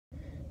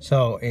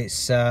So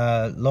it's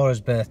Laura's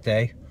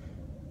birthday,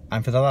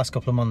 and for the last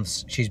couple of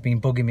months she's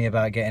been bugging me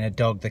about getting a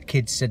dog. The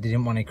kids said they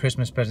didn't want any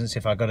Christmas presents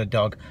if I got a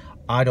dog.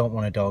 I don't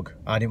want a dog.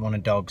 I didn't want a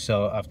dog,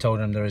 so I've told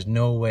them there is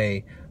no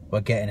way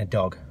we're getting a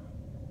dog.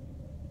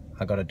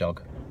 I got a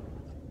dog.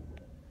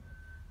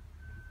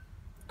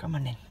 Come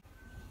on in.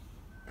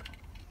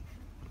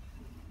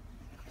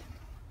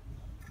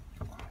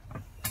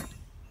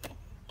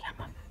 Come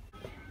on.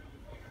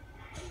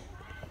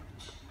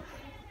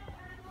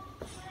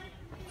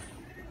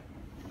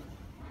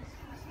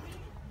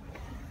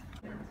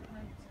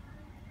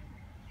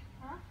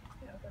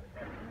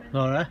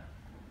 Laura,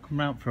 come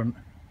round front.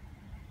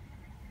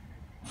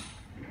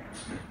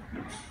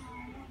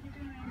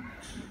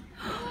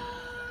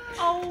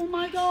 Oh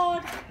my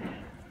god!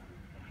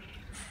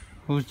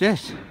 Who's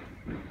this?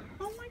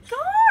 Oh my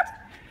god!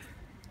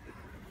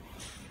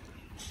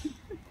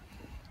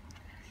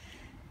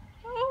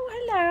 Oh,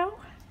 hello.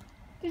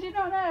 Did you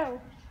not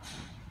know?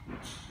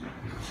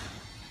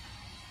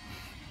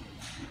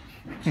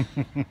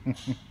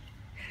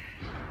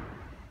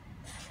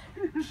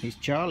 It's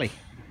Charlie.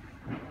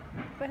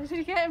 Where did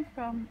you get him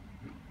from?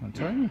 I'm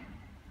telling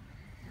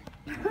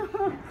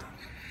you.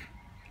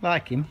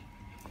 Like him?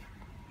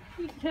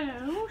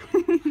 No.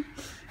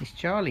 It's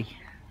Charlie.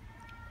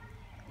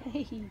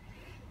 Hey.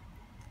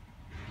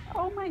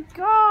 Oh my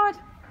god!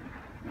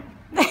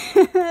 What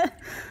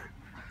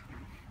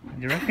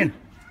do you reckon?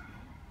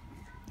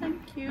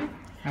 Thank you.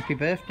 Happy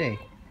birthday.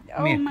 Oh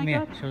Come here, my come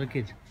here, god. show the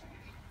kids.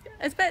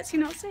 Has Betsy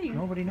not seen?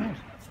 Nobody knows.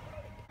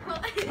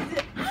 What is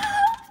it?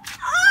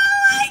 Oh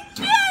my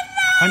goodness!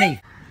 Honey.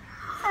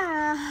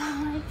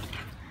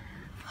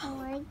 Oh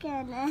my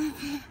goodness.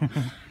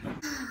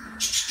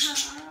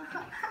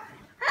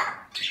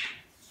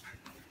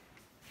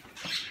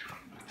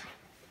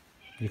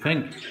 You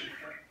think?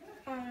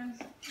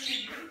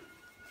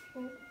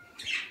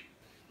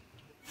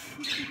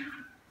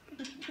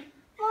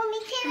 Mommy,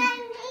 can I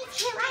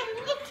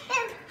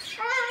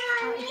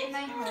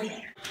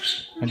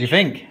What do you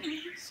think?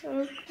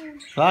 So cool.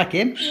 Like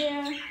him?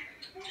 Yeah.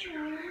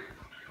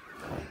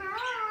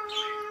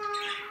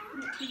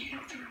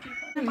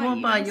 He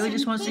won't bite you, he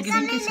just wants to give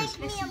you kisses.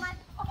 meet him?